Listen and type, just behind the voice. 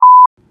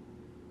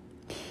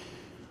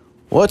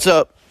What's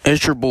up?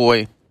 It's your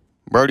boy,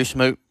 Brody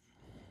Smoot,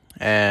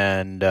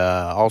 and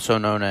also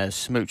known as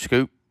Smoot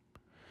Scoop.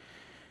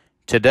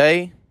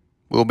 Today,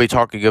 we'll be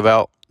talking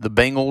about the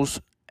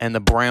Bengals and the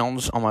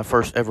Browns on my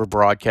first ever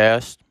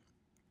broadcast.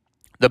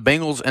 The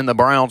Bengals and the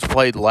Browns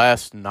played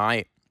last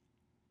night.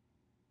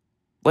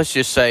 Let's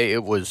just say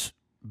it was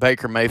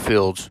Baker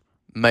Mayfield's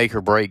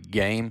make-or-break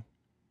game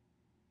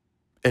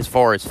as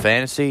far as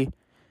fantasy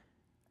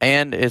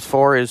and as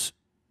far as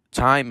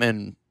time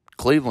in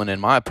Cleveland, in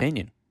my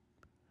opinion.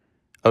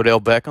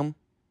 Odell Beckham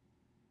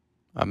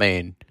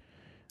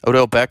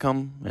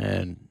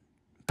and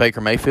Baker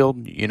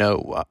Mayfield,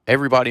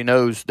 everybody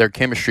knows their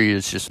chemistry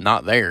is just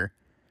not there.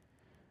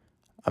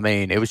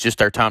 It was just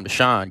their time to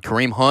shine.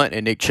 Kareem Hunt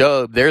and Nick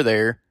Chubb, they're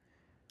there.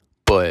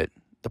 But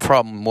the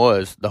problem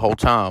was the whole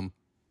time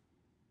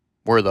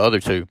were the other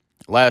two.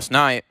 Last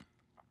night,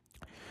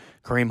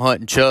 Kareem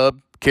Hunt and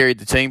Chubb carried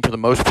the team for the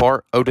most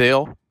part.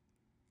 Odell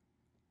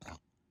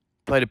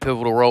played a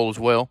pivotal role as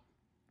well.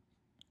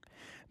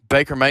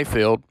 Baker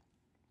Mayfield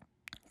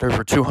threw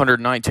for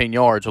 219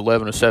 yards,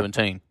 11 of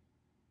 17.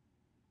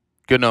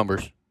 Good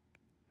numbers.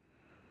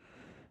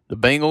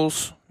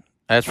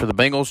 As for the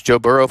Bengals, Joe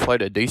Burrow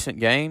played a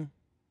decent game,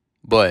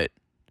 but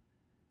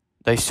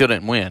they still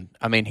didn't win.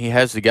 He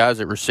has the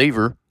guys at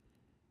receiver.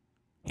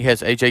 He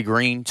has A.J.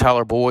 Green,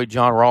 Tyler Boyd,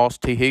 John Ross,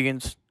 T.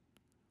 Higgins,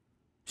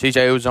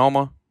 C.J.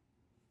 Uzomah.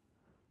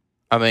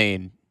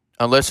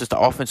 Unless it's the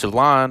offensive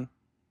line,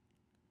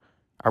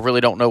 I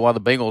really don't know why the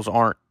Bengals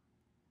aren't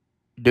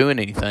doing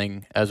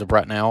anything as of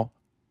right now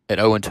at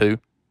 0-2.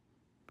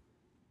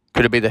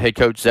 Could it be the head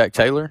coach, Zach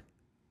Taylor?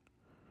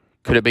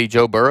 Could it be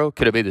Joe Burrow?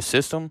 Could it be the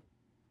system?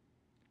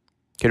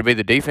 Could it be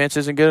the defense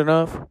isn't good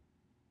enough?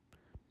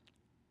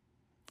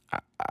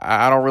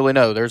 I don't really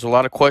know. There's a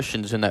lot of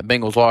questions in that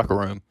Bengals locker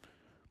room.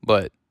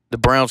 But the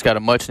Browns got a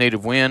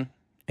much-needed win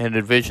in a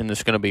division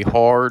that's going to be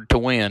hard to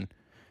win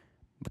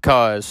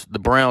because the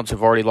Browns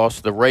have already lost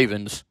to the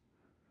Ravens,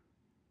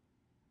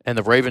 and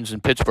the Ravens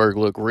in Pittsburgh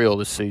look real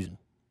this season.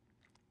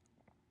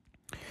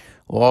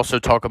 We'll also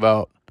talk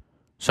about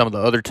some of the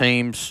other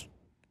teams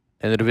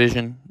in the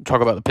division. We'll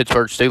talk about the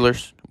Pittsburgh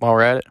Steelers while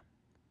we're at it.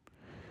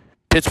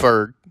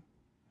 Pittsburgh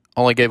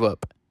only gave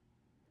up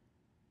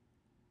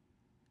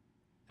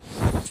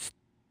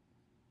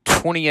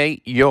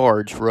 28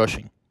 yards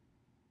rushing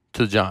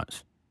to the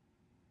Giants.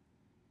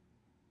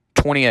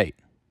 28.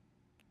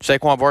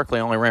 Saquon Barkley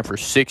only ran for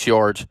 6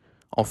 yards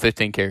on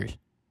 15 carries.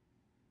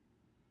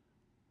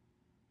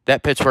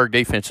 That Pittsburgh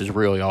defense is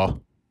real,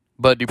 y'all.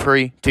 Bud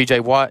Dupree, T.J.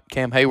 Watt,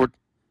 Cam Hayward,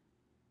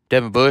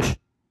 Devin Bush,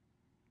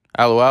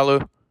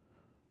 Alu,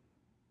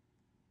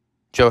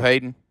 Joe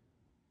Hayden.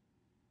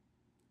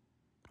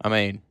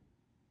 I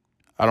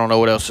don't know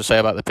what else to say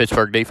about the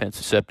Pittsburgh defense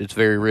except it's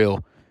very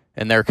real,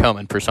 and they're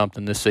coming for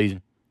something this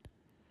season.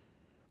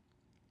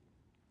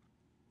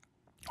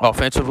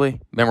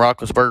 Offensively, Ben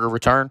Roethlisberger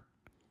return.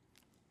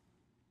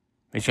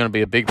 He's going to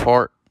be a big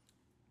part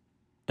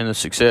in the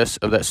success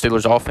of that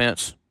Steelers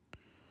offense.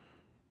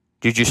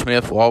 Juju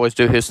Smith will always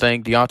do his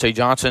thing. Deontay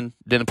Johnson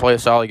didn't play a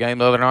solid game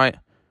the other night,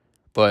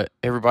 but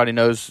everybody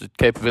knows the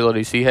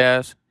capabilities he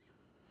has.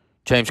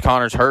 James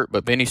Conner's hurt,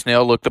 but Benny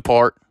Snell looked the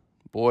part.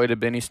 Boy, did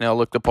Benny Snell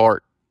look the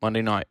part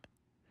Monday night.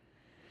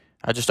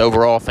 I just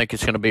overall think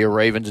it's going to be a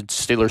Ravens and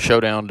Steelers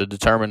showdown to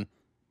determine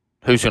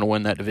who's going to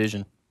win that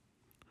division.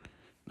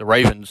 The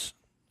Ravens,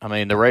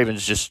 they're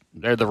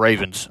the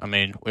Ravens.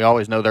 We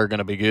always know they're going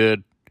to be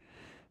good.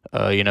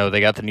 They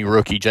got the new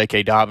rookie,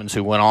 J.K. Dobbins,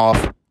 who went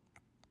off.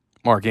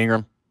 Mark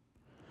Ingram.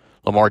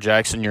 Lamar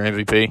Jackson, your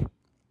MVP.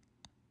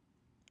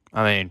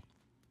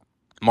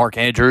 Mark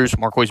Andrews,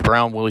 Marquise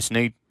Brown, Willie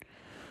Snead.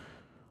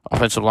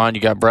 Offensive line,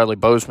 you got Bradley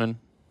Bozeman.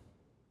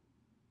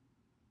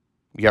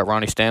 You got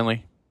Ronnie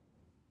Stanley.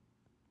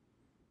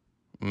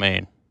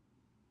 The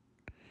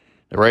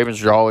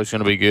Ravens are always going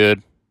to be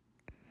good.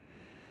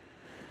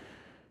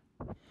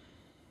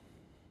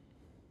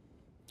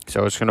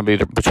 So it's going to be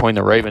between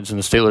the Ravens and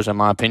the Steelers, in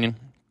my opinion,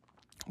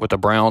 with the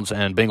Browns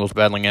and Bengals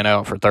battling it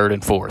out for third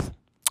and fourth.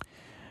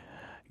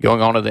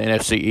 Going on to the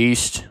NFC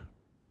East,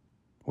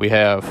 we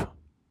have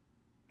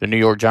the New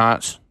York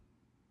Giants.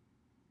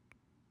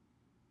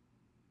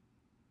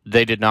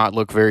 They did not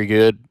look very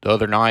good the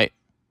other night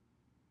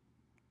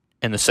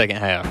in the second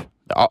half.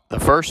 The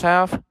first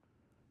half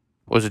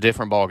was a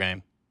different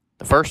ballgame.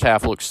 The first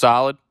half looked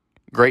solid,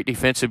 great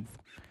defensive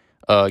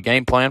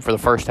game plan for the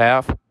first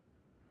half.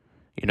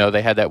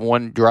 They had that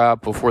one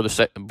drive before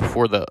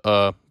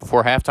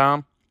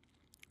halftime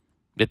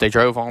that they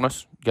drove on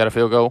us, got a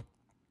field goal,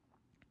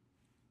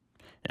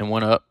 and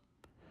went up.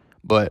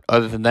 But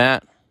other than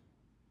that,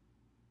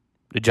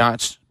 the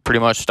Giants pretty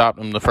much stopped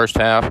them the first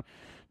half.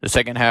 The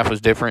second half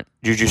was different.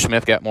 Juju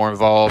Smith got more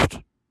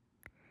involved.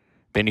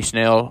 Benny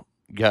Snell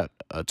got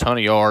a ton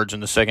of yards in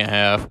the second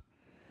half.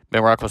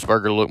 Ben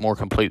Roethlisberger looked more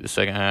complete the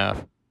second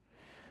half.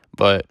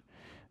 But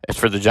as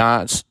for the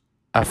Giants,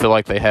 I feel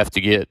like they have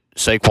to get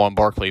Saquon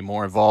Barkley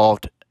more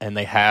involved, and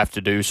they have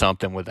to do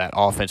something with that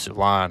offensive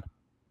line.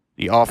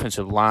 The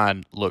offensive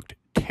line looked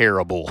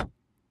terrible.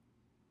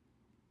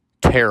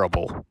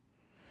 Terrible.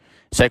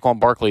 Saquon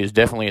Barkley is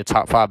definitely a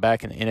top 5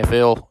 back in the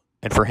NFL,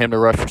 and for him to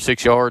rush for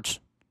 6 yards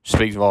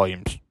speaks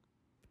volumes.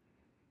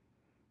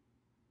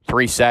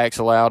 3 sacks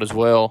allowed as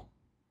well.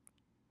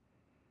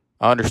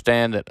 I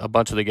understand that a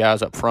bunch of the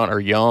guys up front are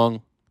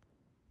young,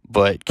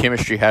 but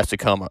chemistry has to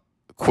come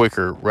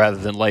quicker rather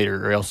than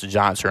later, or else the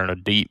Giants are in a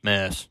deep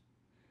mess.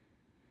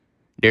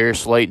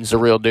 Darius Slayton's the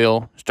real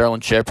deal.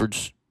 Sterling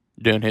Shepard's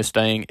doing his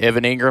thing.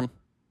 Evan Ingram,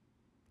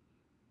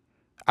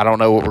 I don't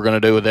know what we're going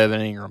to do with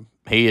Evan Ingram.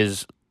 He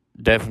is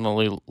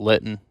definitely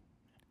letting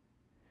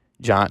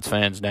Giants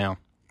fans down.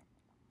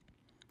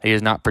 He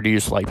has not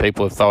produced like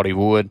people have thought he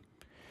would.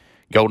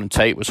 Golden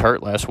Tate was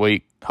hurt last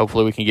week.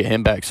 Hopefully we can get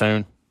him back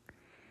soon.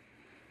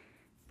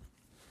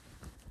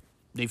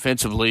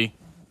 Defensively,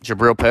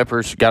 Jabril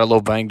Peppers got a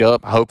little banged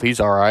up. I hope he's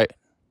all right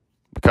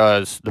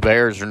because the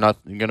Bears are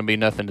not going to be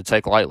nothing to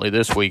take lightly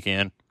this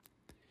weekend.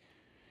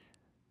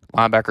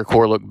 Linebacker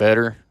core looked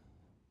better.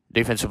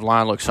 Defensive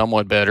line looked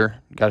somewhat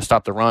better. Got to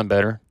stop the run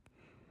better.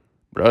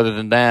 But other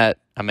than that,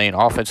 I mean,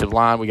 offensive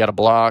line, we got to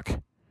block.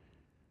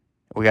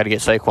 We got to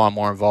get Saquon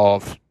more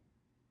involved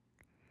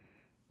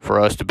for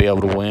us to be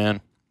able to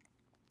win.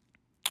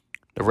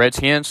 The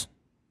Redskins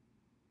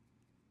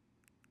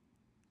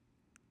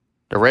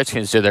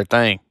did their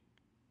thing.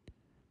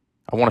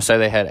 I want to say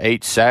they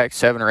had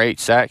 7 or 8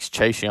 sacks.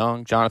 Chase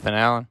Young, Jonathan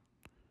Allen.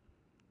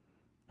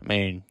 I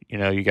mean,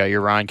 you got your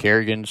Ryan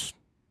Kerrigans,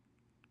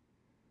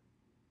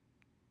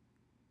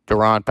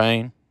 Deron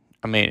Payne.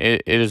 I mean,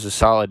 it is a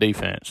solid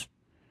defense.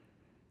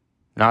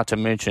 Not to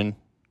mention,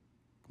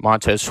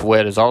 Montez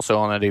Sweat is also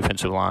on that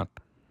defensive line.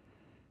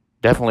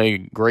 Definitely a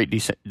great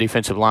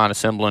defensive line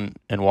assembling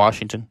in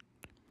Washington.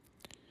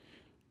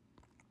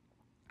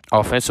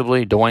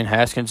 Offensively, Dwayne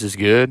Haskins is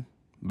good,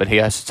 but he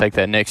has to take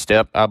that next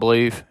step, I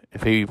believe,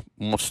 if he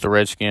wants the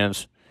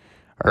Redskins,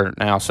 or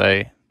now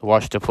say the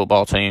Washington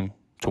football team,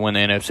 to win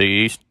the NFC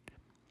East.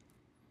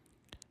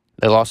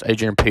 They lost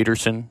Adrian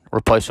Peterson,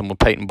 replaced him with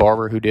Peyton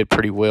Barber, who did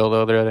pretty well the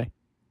other day.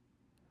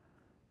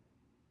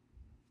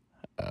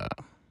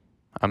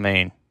 I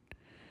mean,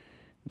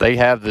 they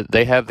have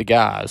the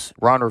guys.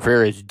 Ron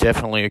Rivera is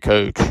definitely a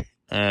coach,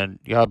 and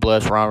God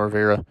bless Ron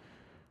Rivera.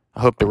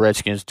 I hope the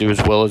Redskins do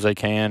as well as they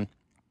can.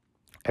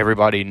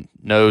 Everybody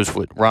knows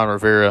what Ron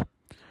Rivera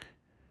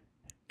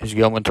is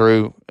going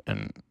through,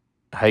 and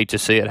I hate to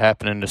see it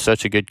happening to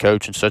such a good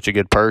coach and such a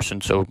good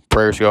person. So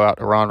prayers go out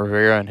to Ron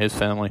Rivera and his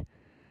family.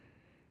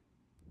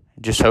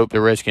 Just hope the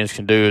Redskins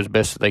can do as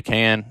best as they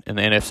can in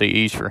the NFC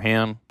East for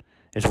him,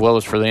 as well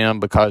as for them,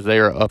 because they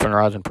are an up and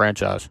rising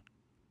franchise,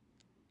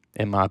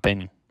 in my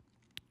opinion.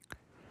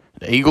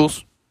 The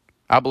Eagles,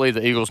 I believe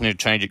the Eagles need to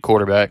change at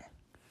quarterback.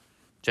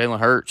 Jalen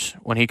Hurts,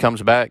 when he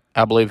comes back,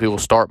 I believe he will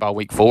start by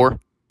week 4.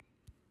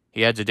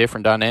 He adds a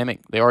different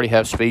dynamic. They already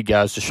have speed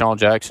guys, Deshaun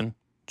Jackson,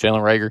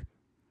 Jalen Reagor,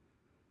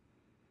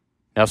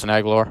 Nelson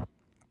Aguilar.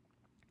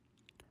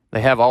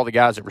 They have all the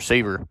guys at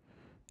receiver,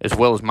 as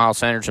well as Miles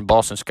Sanders and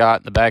Boston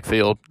Scott in the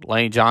backfield.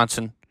 Lane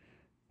Johnson,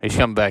 he's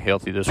coming back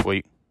healthy this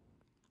week.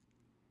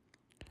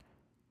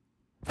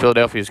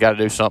 Philadelphia's got to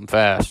do something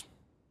fast.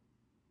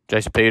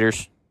 Jason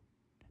Peters,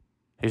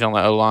 he's on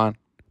the O-line.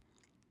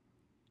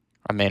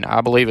 I mean,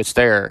 I believe it's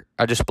there.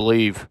 I just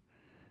believe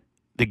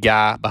the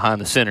guy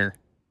behind the center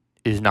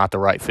is not the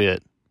right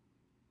fit.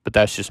 But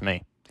that's just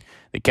me.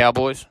 The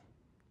Cowboys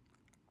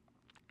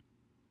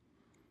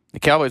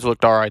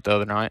looked all right the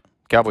other night.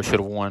 Cowboys should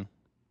have won.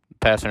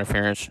 Pass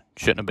interference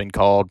shouldn't have been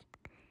called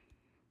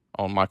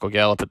on Michael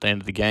Gallup at the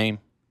end of the game.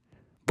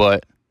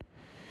 But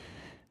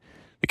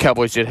the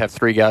Cowboys did have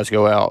 3 guys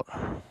go out.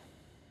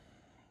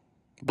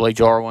 Blake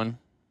Jarwin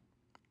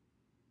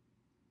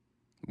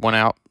went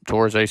out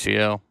towards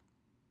ACL.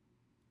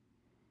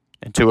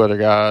 And 2 other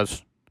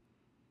guys,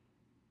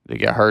 they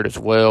got hurt as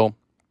well.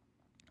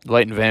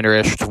 Leighton Vander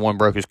Esch, one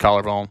broke his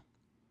collarbone.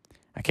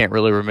 I can't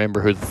really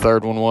remember who the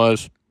third one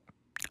was,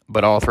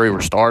 but all 3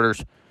 were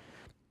starters.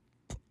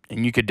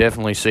 And you could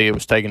definitely see it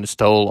was taking its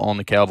toll on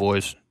the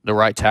Cowboys. The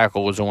right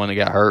tackle was the one that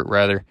got hurt,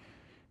 rather.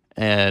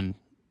 And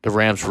the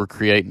Rams were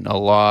creating a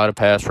lot of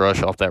pass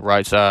rush off that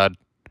right side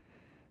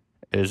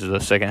as the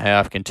second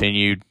half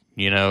continued,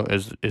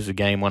 as the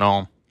game went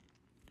on.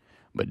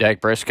 But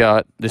Dak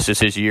Prescott, this is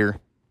his year.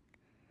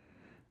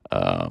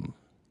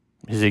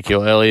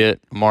 Ezekiel Elliott,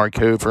 Amari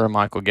Cooper,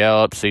 Michael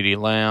Gallup, CeeDee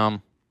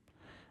Lamb.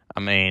 I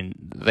mean,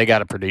 they got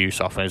to produce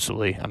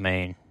offensively. I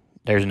mean,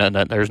 there's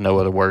no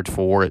other words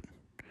for it.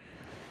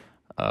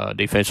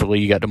 Defensively,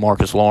 you got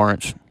DeMarcus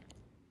Lawrence.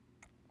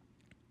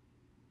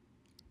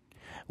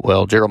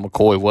 Well, Gerald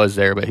McCoy was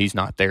there, but he's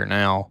not there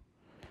now.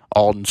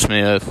 Aldon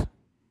Smith,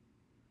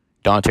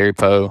 Dontari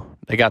Poe.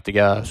 They got the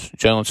guys.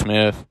 Jalen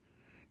Smith,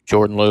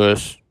 Jordan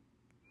Lewis.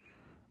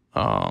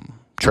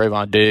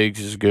 Trayvon Diggs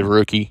is a good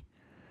rookie.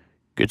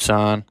 Good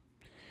sign.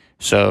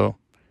 So,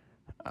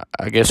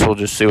 I guess we'll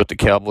just see what the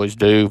Cowboys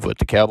do, but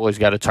the Cowboys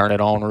got to turn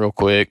it on real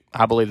quick.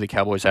 I believe the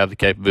Cowboys have the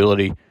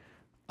capability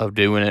of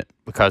doing it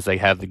because they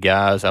have the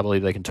guys. I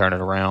believe they can turn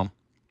it around.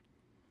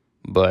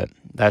 But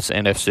that's the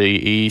NFC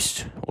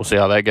East. We'll see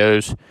how that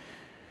goes.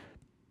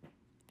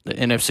 The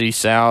NFC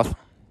South,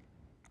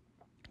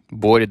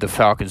 boy, did the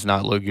Falcons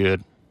not look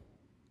good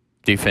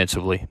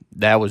defensively.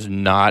 That was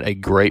not a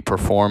great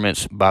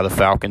performance by the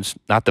Falcons.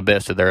 Not the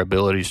best of their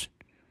abilities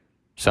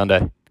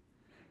Sunday.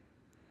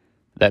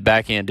 That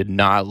back end did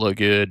not look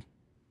good.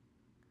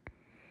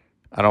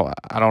 I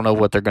don't know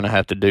what they're going to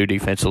have to do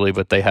defensively,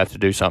 but they have to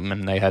do something,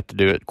 and they have to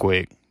do it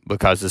quick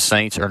because the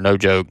Saints are no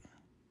joke.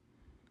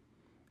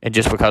 And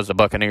just because the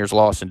Buccaneers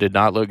lost and did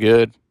not look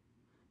good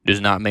does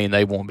not mean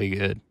they won't be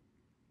good.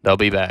 They'll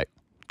be back.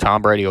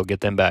 Tom Brady will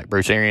get them back.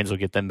 Bruce Arians will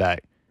get them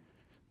back.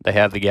 They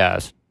have the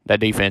guys. That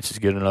defense is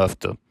good enough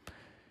to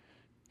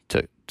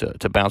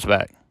bounce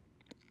back.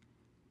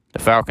 The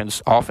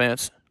Falcons'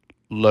 offense,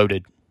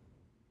 loaded.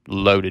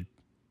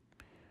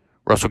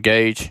 Russell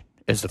Gage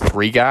is the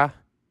three guy.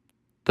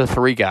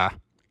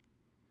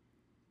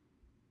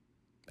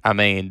 I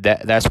mean,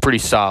 that's pretty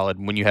solid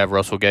when you have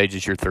Russell Gage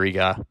as your three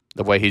guy,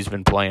 the way he's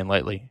been playing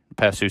lately, the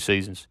past 2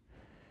 seasons.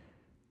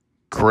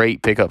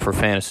 Great pickup for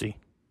fantasy.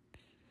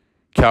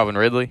 Calvin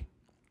Ridley,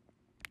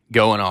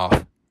 going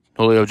off.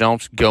 Julio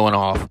Jones, going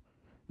off.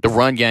 The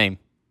run game,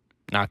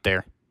 not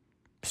there.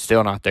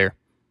 Still not there.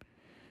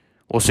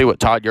 We'll see what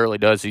Todd Gurley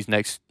does these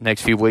next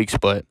few weeks,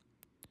 but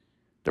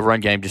the run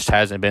game just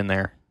hasn't been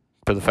there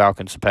for the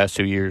Falcons the past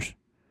 2 years.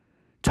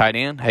 Tight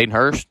end, Hayden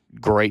Hurst,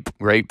 great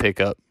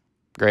pickup.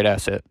 Great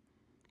asset.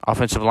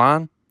 Offensive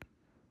line's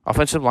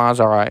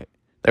all right.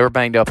 They were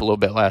banged up a little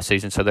bit last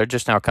season, so they're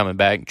just now coming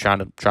back and trying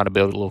to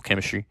build a little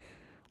chemistry.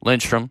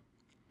 Lindstrom,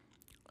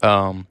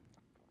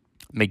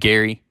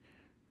 McGarry,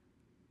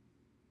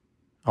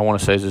 I want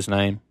to say is his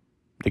name.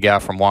 The guy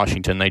from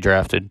Washington they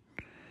drafted.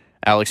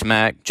 Alex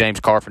Mack, James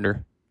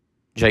Carpenter,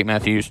 Jake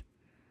Matthews.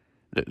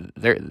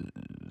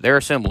 They're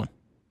assembling.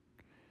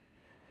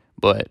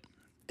 But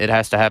it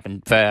has to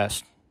happen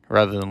fast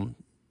rather than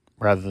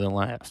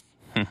last.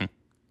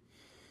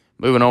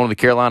 Moving on to the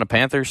Carolina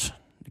Panthers.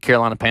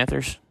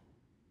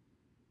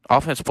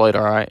 Offense played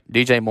all right.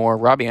 DJ Moore,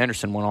 Robbie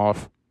Anderson went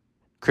off.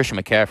 Christian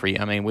McCaffrey,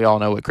 I mean, we all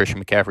know what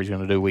Christian McCaffrey's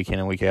going to do week in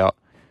and week out.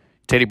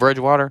 Teddy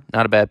Bridgewater,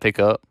 not a bad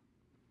pickup.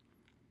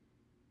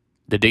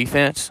 The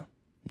defense,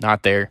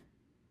 not there.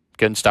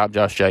 Couldn't stop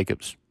Josh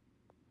Jacobs.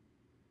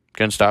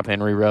 Couldn't stop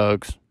Henry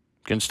Ruggs.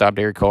 Couldn't stop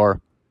Derek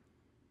Carr.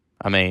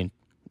 I mean,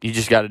 you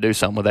just got to do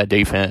something with that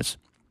defense.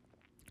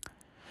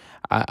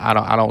 I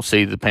don't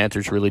see the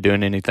Panthers really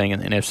doing anything in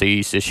the NFC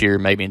East this year,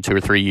 maybe in 2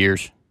 or 3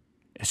 years.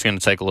 It's going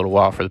to take a little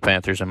while for the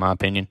Panthers, in my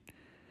opinion.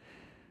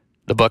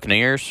 The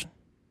Buccaneers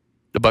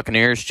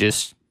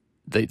just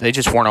they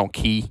just weren't on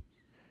key.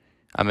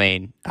 I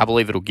mean, I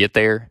believe it'll get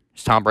there.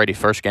 It's Tom Brady's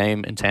first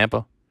game in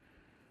Tampa.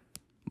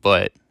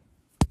 But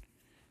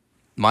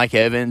Mike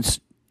Evans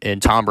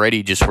and Tom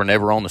Brady just were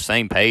never on the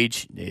same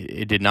page.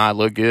 It did not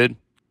look good.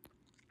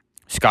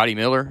 Scotty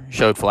Miller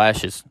showed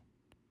flashes.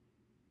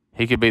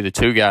 He could be the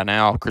 2 guy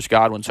now. Chris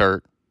Godwin's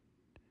hurt.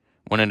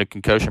 Went into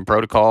concussion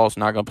protocols,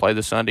 not going to play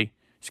this Sunday.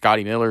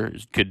 Scotty Miller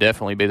could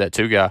definitely be that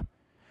 2 guy.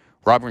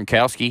 Rob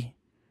Gronkowski,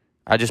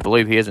 I just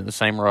believe he isn't the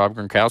same Rob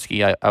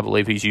Gronkowski. I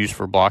believe he's used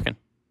for blocking.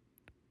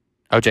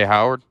 O.J.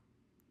 Howard,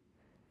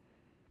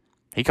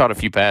 he caught a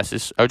few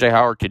passes. O.J.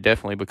 Howard could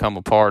definitely become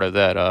a part of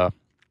that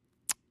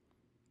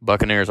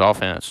Buccaneers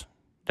offense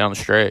down the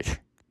stretch.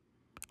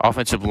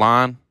 Offensive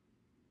line,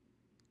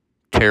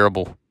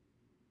 terrible.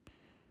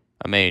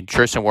 I mean,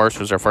 Tristan Wirfs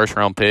was our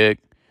first-round pick.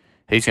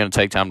 He's going to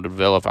take time to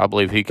develop. I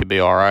believe he could be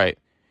all right.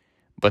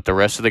 But the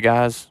rest of the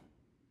guys,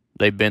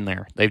 they've been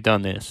there. They've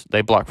done this.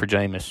 They blocked for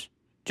Jameis.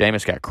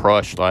 Jameis got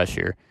crushed last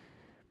year.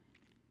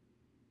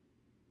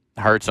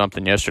 I heard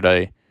something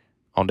yesterday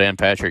on Dan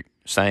Patrick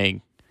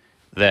saying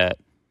that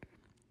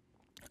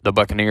the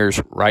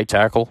Buccaneers' right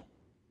tackle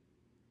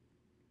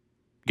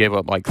gave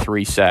up like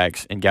 3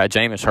 sacks and got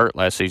Jameis hurt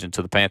last season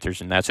to the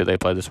Panthers, and that's who they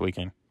play this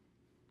weekend.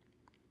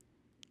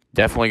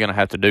 Definitely going to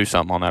have to do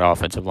something on that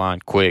offensive line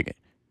quick.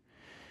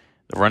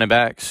 The running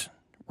backs,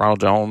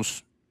 Ronald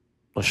Jones,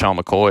 LaShawn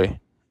McCoy,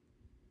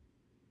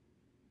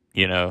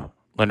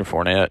 Leonard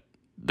Fournette,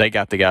 they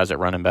got the guys at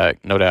running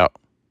back, no doubt.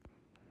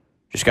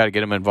 Just got to get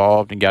them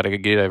involved and got to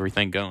get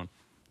everything going.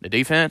 The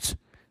defense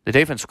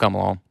will come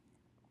along.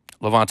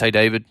 Levante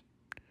David,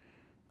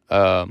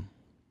 Devin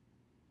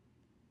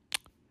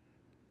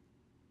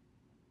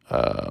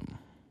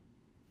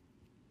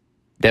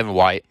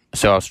White.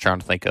 That's what I was trying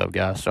to think of,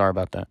 guys. Sorry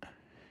about that.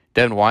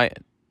 Devin White,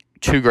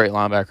 2 great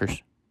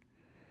linebackers.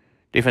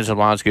 Defensive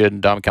line's good,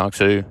 and Ndamukong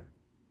Suh.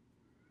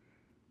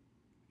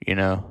 You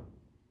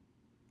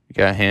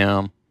got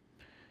him.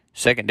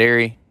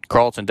 Secondary,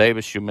 Carlton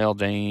Davis, Jamel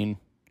Dean.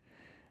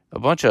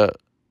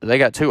 They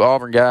got 2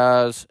 Auburn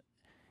guys,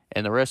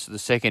 and the rest of the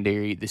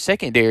secondary. The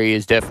secondary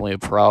is definitely a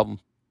problem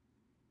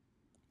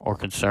or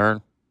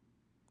concern.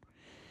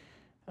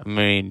 I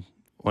mean,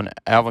 when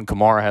Alvin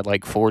Kamara had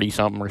like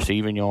 40-something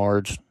receiving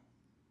yards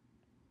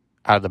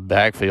out of the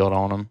backfield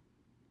on him,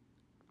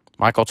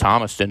 Michael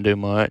Thomas didn't do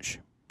much.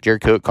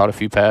 Jared Cook caught a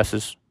few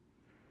passes.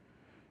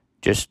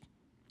 Just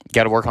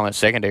got to work on that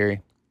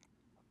secondary.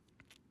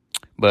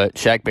 But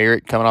Shaq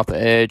Barrett coming off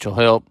the edge will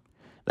help.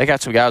 They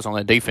got some guys on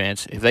that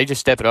defense. If they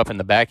just step it up in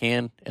the back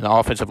end and the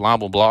offensive line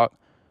will block,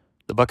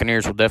 the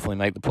Buccaneers will definitely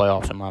make the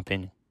playoffs, in my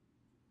opinion.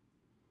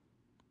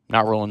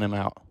 Not ruling them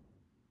out.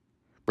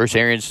 Bruce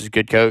Arians is a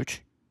good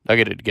coach. They'll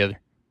get it together.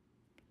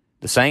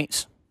 The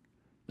Saints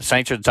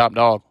are the top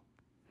dog.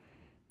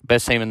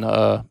 Best team in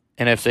the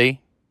NFC.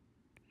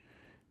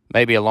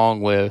 Maybe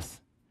along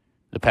with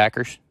the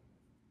Packers,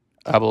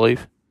 I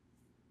believe.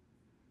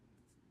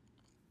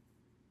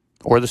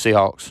 Or the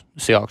Seahawks.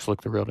 The Seahawks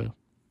look the real deal.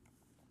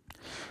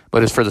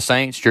 But as for the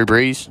Saints, Drew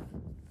Brees,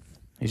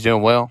 he's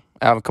doing well.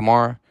 Alvin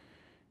Kamara,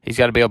 he's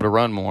got to be able to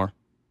run more.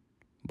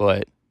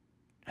 But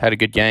had a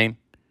good game.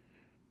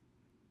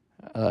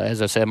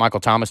 As I said, Michael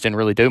Thomas didn't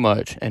really do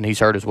much, and he's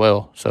hurt as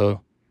well.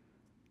 So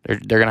they're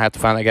going to have to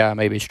find that guy.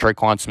 Maybe it's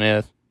Traquan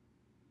Smith.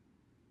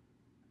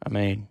 I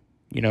mean,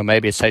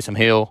 maybe it's Taysom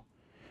Hill.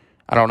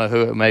 I don't know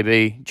who it may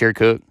be, Jared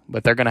Cook.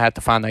 But they're going to have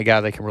to find that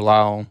guy they can rely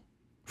on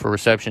for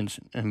receptions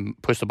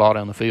and push the ball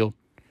down the field.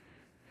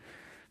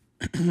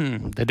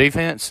 The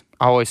defense,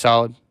 always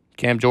solid.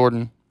 Cam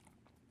Jordan,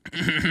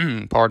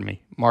 pardon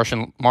me,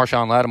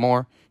 Marshawn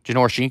Lattimore,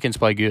 Janoris Jenkins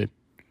play good.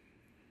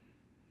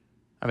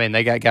 I mean,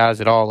 they got guys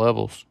at all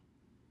levels.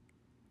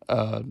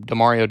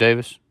 Demario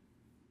Davis.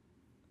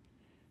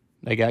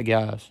 They got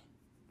guys.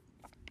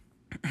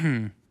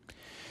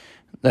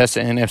 That's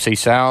the NFC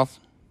South.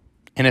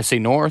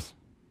 NFC North,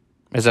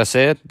 as I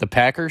said, the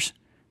Packers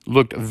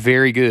looked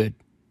very good.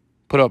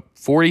 Put up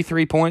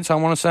 43 points, I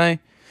want to say.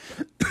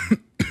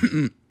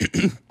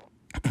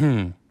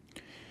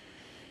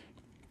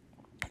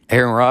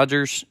 Aaron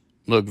Rodgers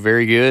looked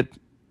very good.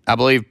 I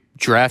believe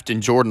drafting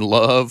Jordan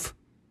Love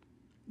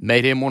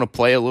made him want to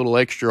play a little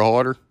extra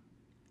harder.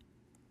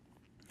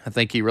 I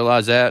think he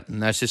realized that,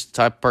 and that's just the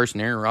type of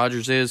person Aaron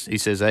Rodgers is. He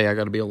says, hey, I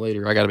got to be a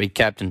leader. I got to be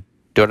captain.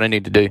 Do what I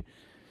need to do.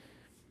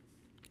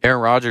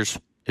 Aaron Rodgers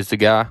is the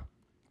guy.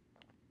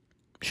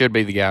 Should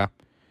be the guy.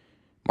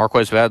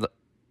 Marquez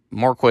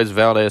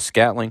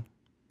Valdez-Scantling,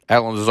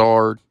 Allen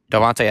Lazard,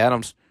 Davante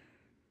Adams.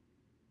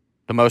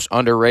 The most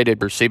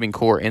underrated receiving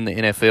core in the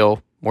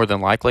NFL, more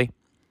than likely.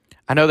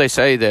 I know they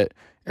say that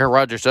Aaron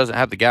Rodgers doesn't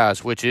have the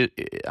guys, which it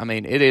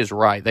is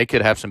right. They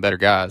could have some better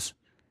guys.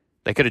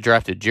 They could have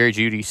drafted Jerry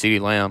Jeudy,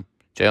 CeeDee Lamb,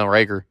 Jalen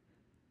Reagor,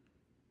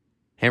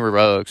 Henry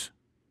Ruggs.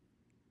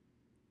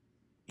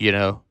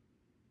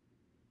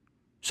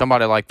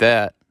 Somebody like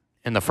that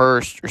in the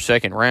first or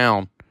second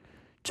round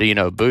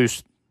to,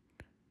 boost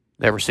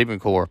that receiving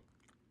core.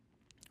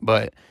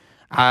 But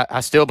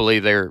I still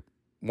believe they're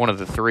one of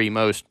the three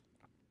most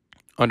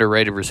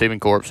underrated receiving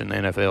corps in the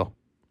NFL.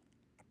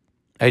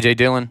 A.J.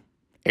 Dillon,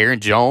 Aaron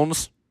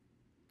Jones,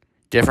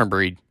 different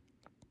breed.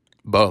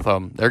 Both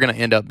of them. They're going to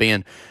end up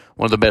being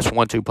one of the best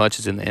 1-2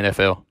 punches in the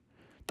NFL.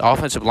 The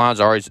offensive line's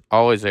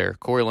always there.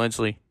 Corey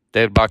Linsley,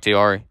 David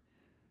Bakhtiari.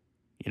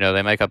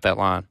 They make up that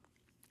line.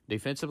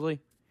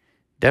 Defensively,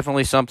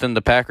 definitely something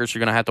the Packers are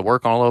going to have to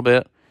work on a little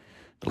bit.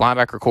 The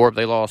linebacker corps,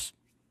 they lost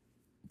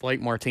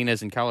Blake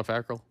Martinez and Kyler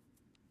Fackrell.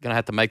 Going to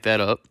have to make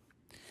that up.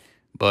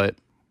 But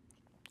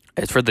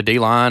as for the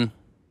D-line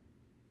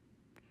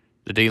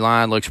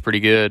looks pretty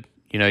good.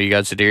 You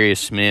got Zadarius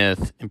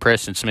Smith and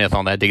Preston Smith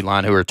on that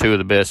D-line, who are two of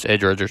the best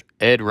edge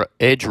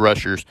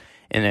rushers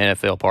in the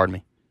NFL, pardon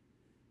me.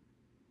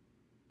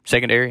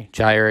 Secondary,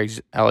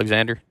 Jair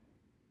Alexander,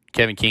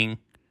 Kevin King,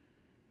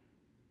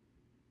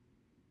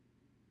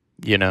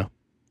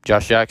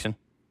 Josh Jackson.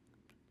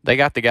 They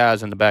got the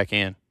guys in the back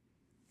end.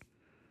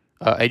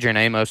 Adrian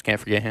Amos, can't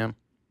forget him.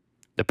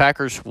 The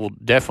Packers will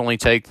definitely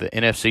take the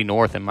NFC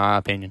North, in my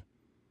opinion.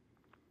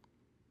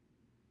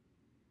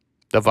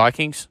 The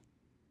Vikings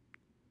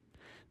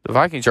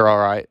are all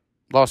right.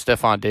 Lost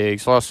Stephon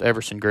Diggs, lost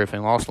Everson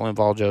Griffin, lost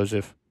Linval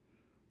Joseph.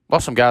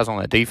 Lost some guys on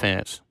that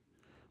defense.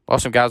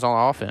 Lost some guys on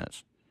the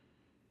offense.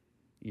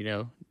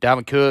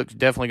 Dalvin Cook's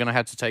definitely going to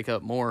have to take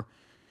up more,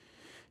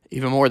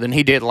 even more than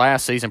he did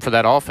last season for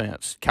that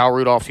offense. Kyle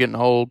Rudolph's getting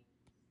old.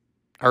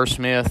 Irv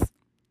Smith,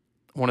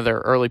 one of their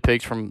early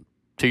picks from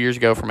 2 years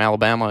ago from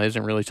Alabama,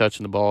 isn't really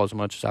touching the ball as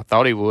much as I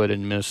thought he would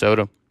in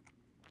Minnesota.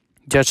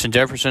 Justin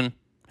Jefferson,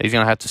 he's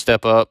going to have to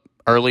step up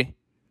early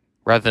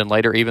rather than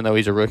later, even though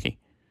he's a rookie.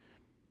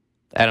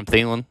 Adam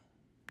Thielen,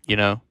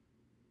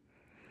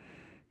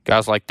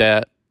 guys like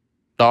that.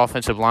 The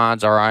offensive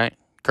line's all right.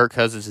 Kirk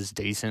Cousins is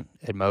decent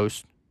at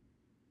most.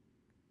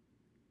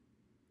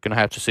 Going to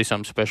have to see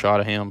something special out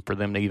of him for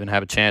them to even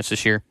have a chance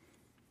this year.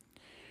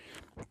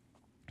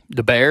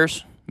 The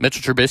Bears,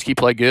 Mitchell Trubisky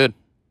played good.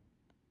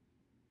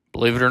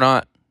 Believe it or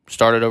not,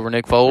 started over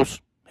Nick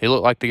Foles. He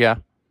looked like the guy.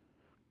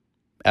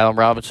 Allen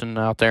Robinson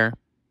out there.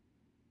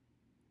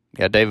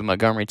 Got David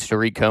Montgomery,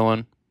 Tariq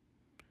Cohen.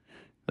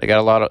 They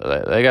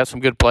got some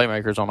good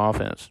playmakers on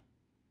offense.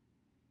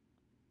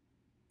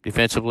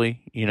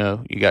 Defensively, you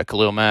got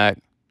Khalil Mack,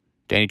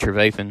 Danny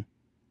Trevathan.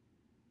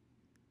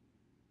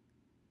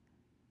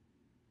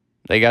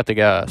 They got the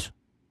guys.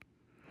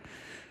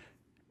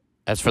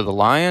 As for the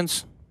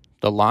Lions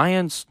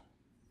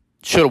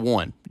should have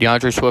won.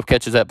 DeAndre Swift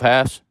catches that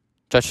pass,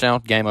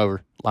 touchdown, game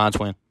over. Lions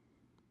win.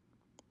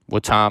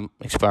 With time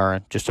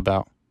expiring, just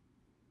about.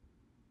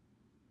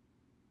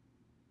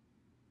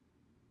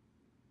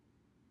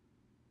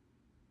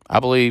 I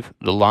believe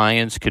the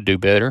Lions could do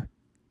better.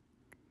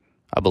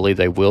 I believe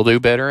they will do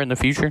better in the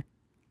future.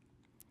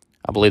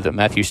 I believe that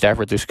Matthew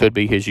Stafford, this could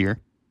be his year.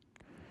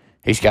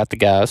 He's got the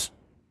guys.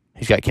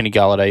 He's got Kenny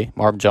Galladay,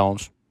 Marvin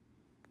Jones,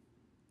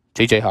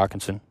 T.J.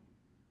 Hawkinson.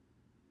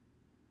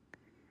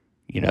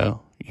 You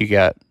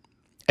got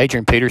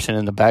Adrian Peterson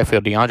in the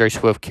backfield, DeAndre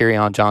Swift,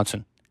 Kerryon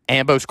Johnson,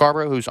 and Bo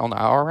Scarborough, who's on the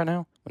IR right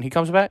now when he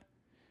comes back.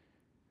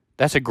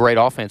 That's a great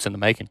offense in the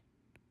making.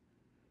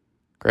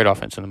 Great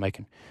offense in the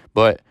making.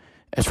 But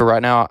as for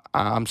right now,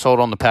 I'm sold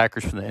on the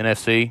Packers from the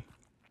NFC.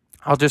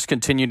 I'll just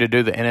continue to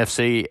do the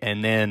NFC,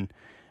 and then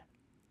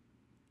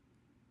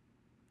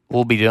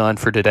we'll be done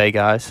for today,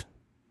 guys.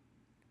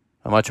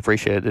 I much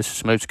appreciate it. This is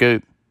Smooth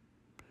Scoop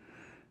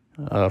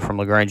from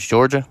LaGrange,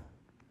 Georgia.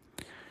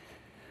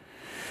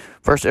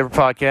 First ever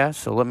podcast,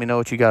 so let me know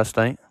what you guys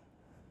think.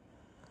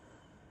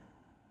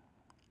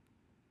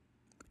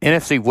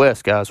 NFC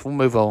West, guys. We'll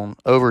move on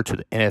over to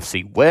the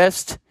NFC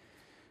West.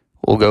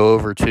 We'll go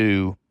over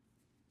to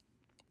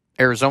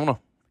Arizona.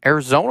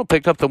 Arizona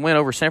picked up the win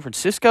over San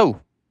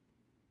Francisco.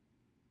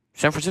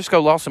 San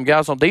Francisco lost some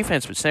guys on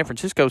defense, but San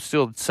Francisco's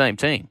still the same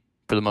team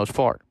for the most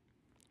part.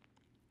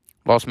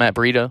 Lost Matt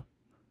Breida.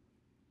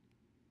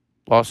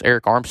 Lost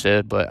Eric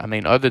Armstead, but,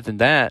 other than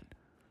that,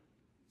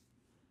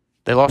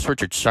 they lost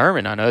Richard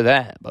Sherman, I know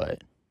that,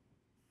 but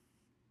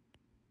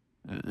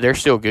they're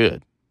still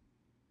good.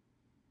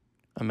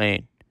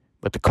 But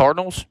the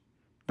Cardinals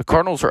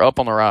are up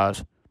on the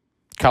rise.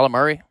 Kyler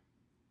Murray,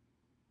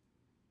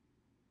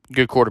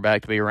 good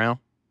quarterback to be around.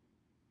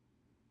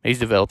 He's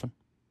developing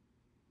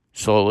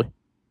slowly.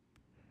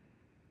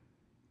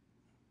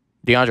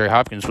 DeAndre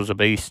Hopkins was a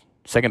beast.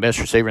 Second best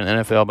receiver in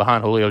the NFL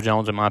behind Julio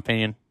Jones, in my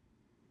opinion.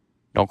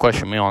 Don't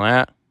question me on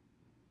that.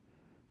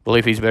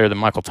 Believe he's better than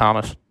Michael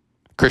Thomas.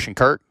 Christian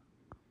Kirk.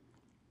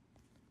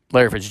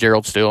 Larry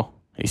Fitzgerald still.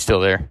 He's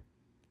still there.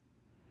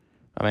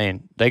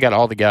 They got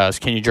all the guys.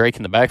 Kenyon Drake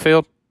in the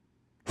backfield.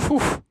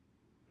 Whew.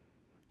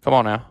 Come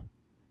on now.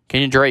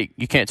 Kenyon Drake,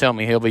 you can't tell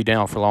me he'll be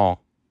down for long.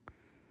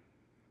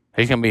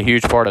 He's going to be a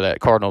huge part of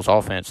that Cardinals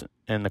offense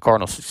and the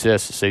Cardinals'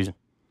 success this season.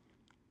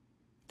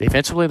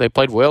 Defensively, they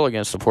played well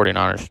against the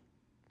 49ers.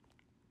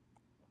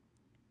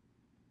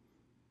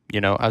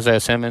 Isaiah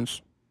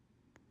Simmons.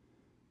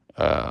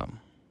 Bunch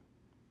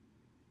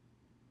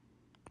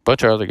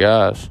of other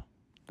guys.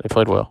 They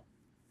played well.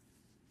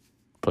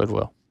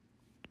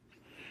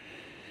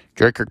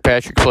 Drake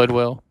Kirkpatrick played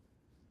well.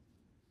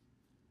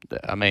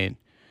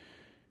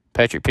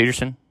 Patrick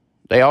Peterson.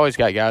 They always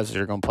got guys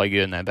that are going to play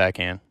good in that back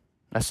end.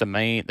 That's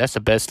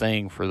the best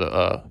thing for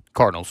the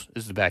Cardinals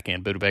is the back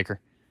end, Budda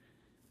Baker.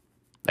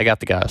 They got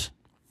the guys.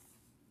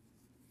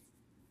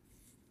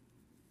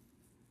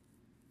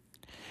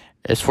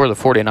 As for the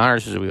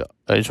 49ers,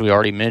 as we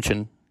already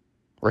mentioned,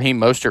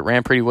 Raheem Mostert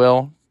ran pretty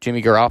well.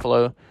 Jimmy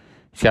Garoppolo,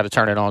 he's got to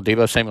turn it on.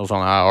 Deebo Samuel's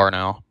on the IR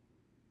now.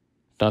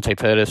 Dante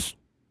Pettis.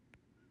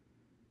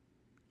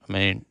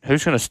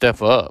 Who's going to step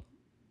up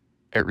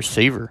at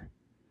receiver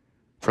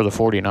for the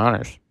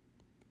 49ers?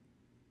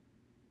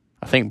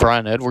 I think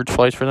Brian Edwards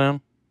plays for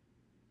them.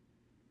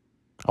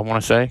 I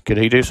want to say. Could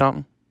he do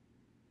something?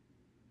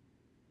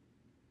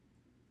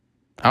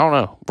 I don't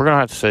know. We're going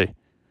to have to see.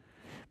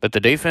 But the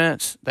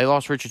defense, they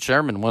lost Richard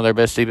Sherman, one of their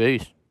best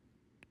DBs.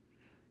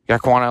 You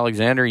got Quan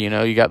Alexander, you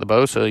got the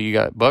Bosa, you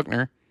got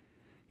Buckner,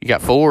 you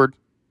got Ford,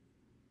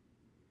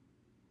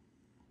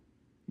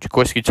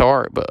 Jaquiski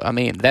Tartt. But,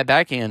 that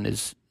back end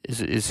is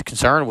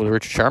concerned with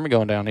Richard Sherman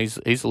going down. He's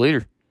the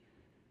leader.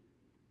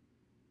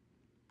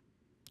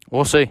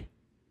 We'll see.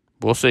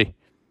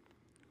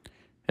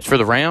 As for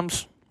the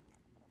Rams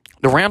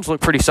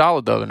looked pretty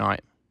solid the other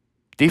night.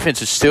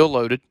 Defense is still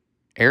loaded.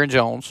 Aaron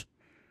Jones.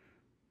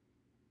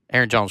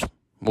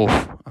 Oof,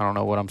 I don't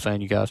know what I'm saying,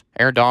 you guys.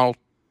 Aaron Donald.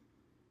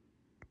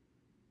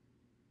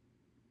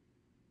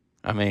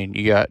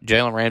 You got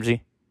Jalen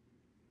Ramsey.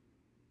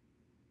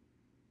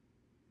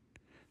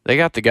 They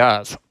got the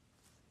guys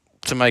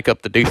to make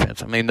up the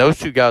defense. Those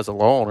two guys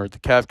alone are the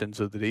captains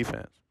of the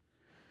defense.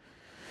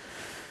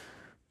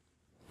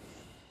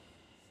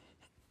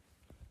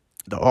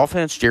 The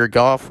offense, Jared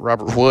Goff,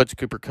 Robert Woods,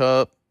 Cooper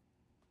Kupp,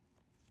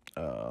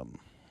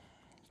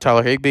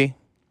 Tyler Higbee,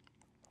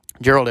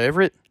 Gerald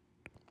Everett.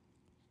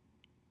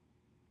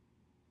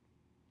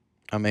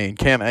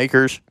 Cam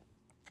Akers,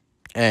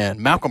 and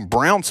Malcolm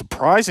Brown,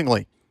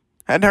 surprisingly.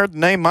 Hadn't heard the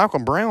name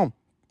Malcolm Brown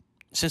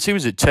since he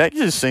was at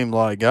Texas, seemed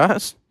like,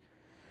 guys.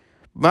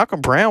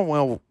 Malcolm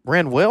Brown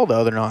ran well the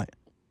other night.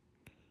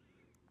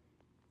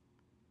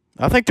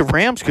 I think the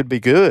Rams could be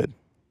good.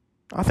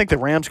 I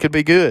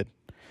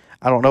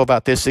don't know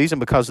about this season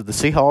because of the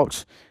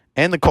Seahawks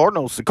and the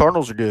Cardinals. The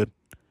Cardinals are good.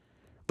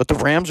 But the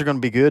Rams are going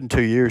to be good in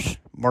 2 years.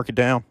 Mark it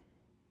down.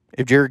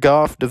 If Jared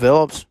Goff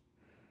develops,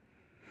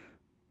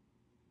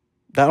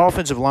 that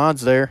offensive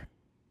line's there.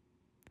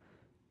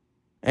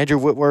 Andrew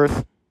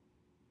Whitworth,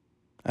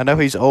 I know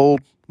he's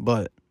old,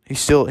 but he's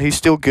still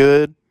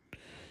good.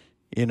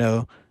 They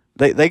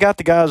got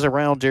the guys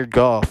around Jared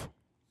Goff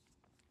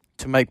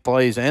to make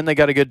plays, and they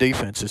got a good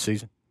defense this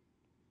season.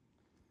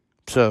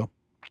 So,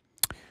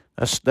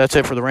 That's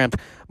it for the Rams.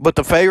 But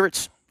the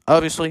favorites,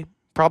 obviously,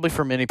 probably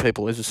for many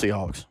people, is the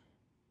Seahawks.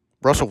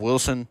 Russell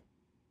Wilson,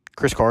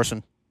 Chris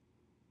Carson,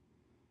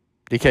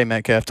 DK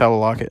Metcalf, Tyler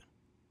Lockett.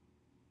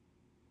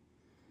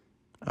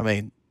 I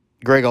mean,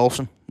 Greg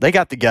Olsen. They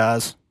got the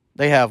guys.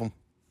 They have them.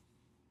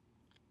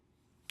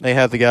 They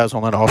have the guys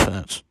on that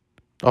offense.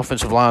 The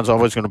offensive line's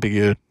always going to be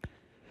good.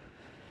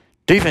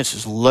 Defense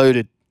is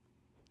loaded.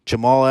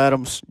 Jamal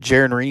Adams,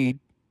 Jaron Reed,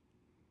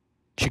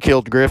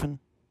 Shaquille Griffin,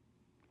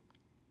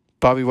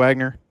 Bobby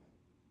Wagner.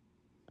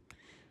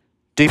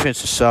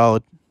 Defense is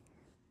solid.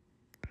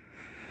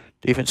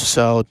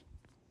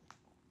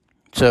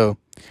 So,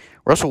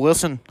 Russell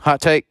Wilson,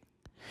 hot take.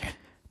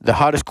 The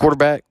hottest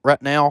quarterback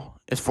right now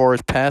as far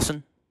as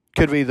passing.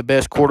 Could be the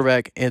best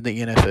quarterback in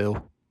the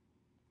NFL.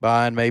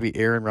 Behind maybe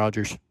Aaron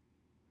Rodgers.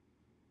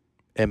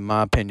 In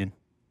my opinion.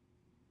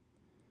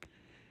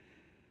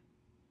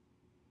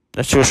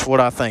 That's just what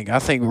I think. I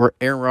think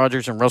Aaron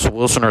Rodgers and Russell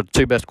Wilson are the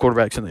two best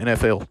quarterbacks in the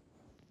NFL.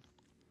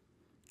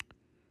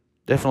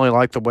 Definitely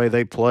like the way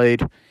they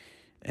played.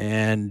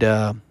 And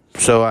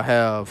so I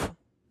have,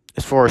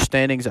 as far as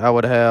standings, I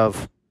would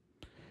have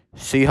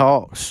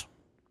Seahawks.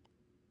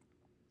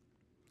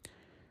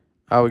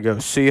 I would go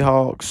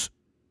Seahawks.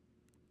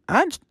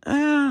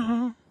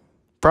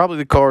 Probably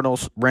the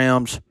Cardinals,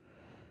 Rams.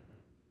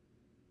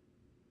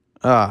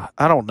 I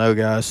don't know,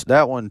 guys.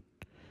 That one,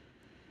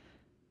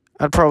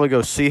 I'd probably go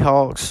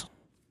Seahawks,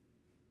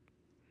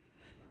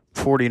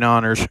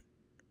 49ers,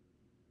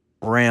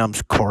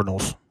 Rams,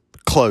 Cardinals.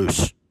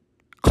 Close.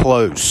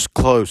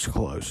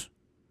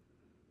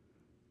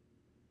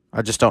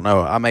 I just don't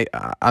know.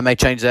 I may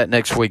change that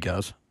next week,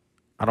 guys.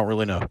 I don't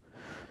really know.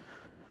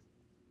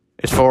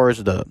 As far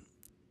as the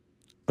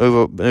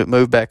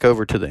move back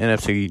over to the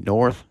NFC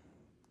North,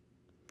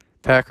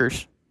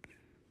 Packers,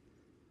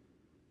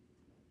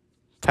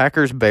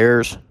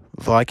 Bears,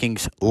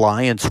 Vikings,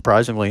 Lions.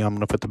 Surprisingly, I'm going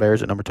to put the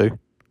Bears at number 2.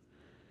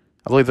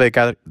 I believe they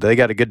got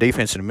a good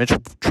defense, and Mitchell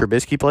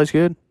Trubisky plays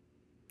good.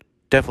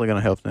 Definitely going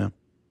to help them.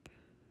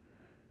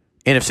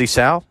 NFC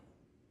South,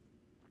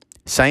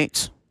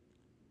 Saints,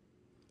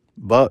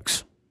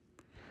 Bucks,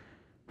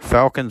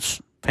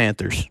 Falcons,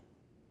 Panthers.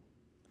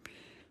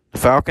 The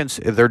Falcons,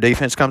 if their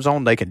defense comes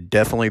on, they can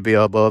definitely be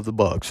above the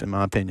Bucks, in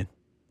my opinion.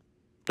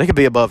 They could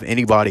be above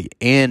anybody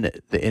in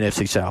the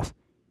NFC South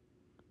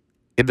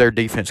if their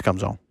defense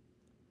comes on.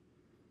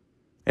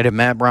 And if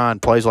Matt Bryan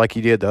plays like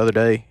he did the other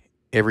day,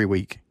 every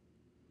week,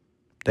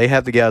 they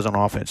have the guys on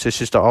offense. It's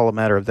just all a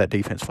matter of that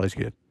defense plays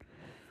good.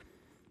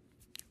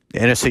 The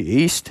NFC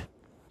East,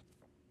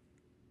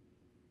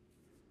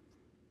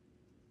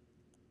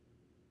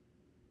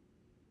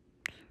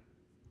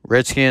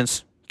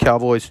 Redskins,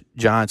 Cowboys,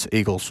 Giants,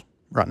 Eagles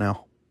right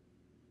now.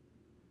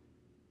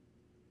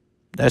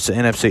 That's the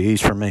NFC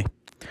East for me.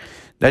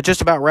 That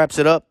just about wraps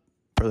it up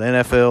for the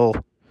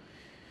NFL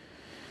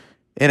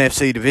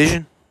NFC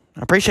division.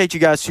 I appreciate you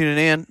guys tuning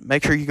in.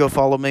 Make sure you go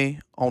follow me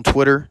on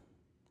Twitter,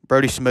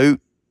 Brody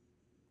Smoot.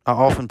 I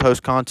often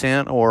post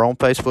content, or on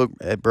Facebook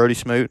at Brody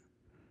Smoot.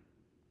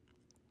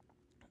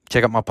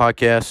 Check out my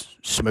podcast,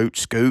 Smoot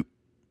Scoop.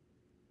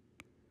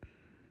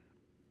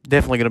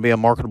 Definitely going to be a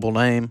marketable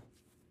name.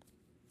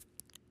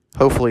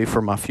 Hopefully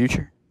for my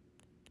future.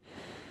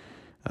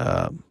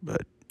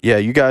 But yeah,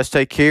 you guys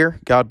take care.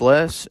 God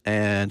bless.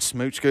 And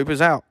Smoot Scoop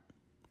is out.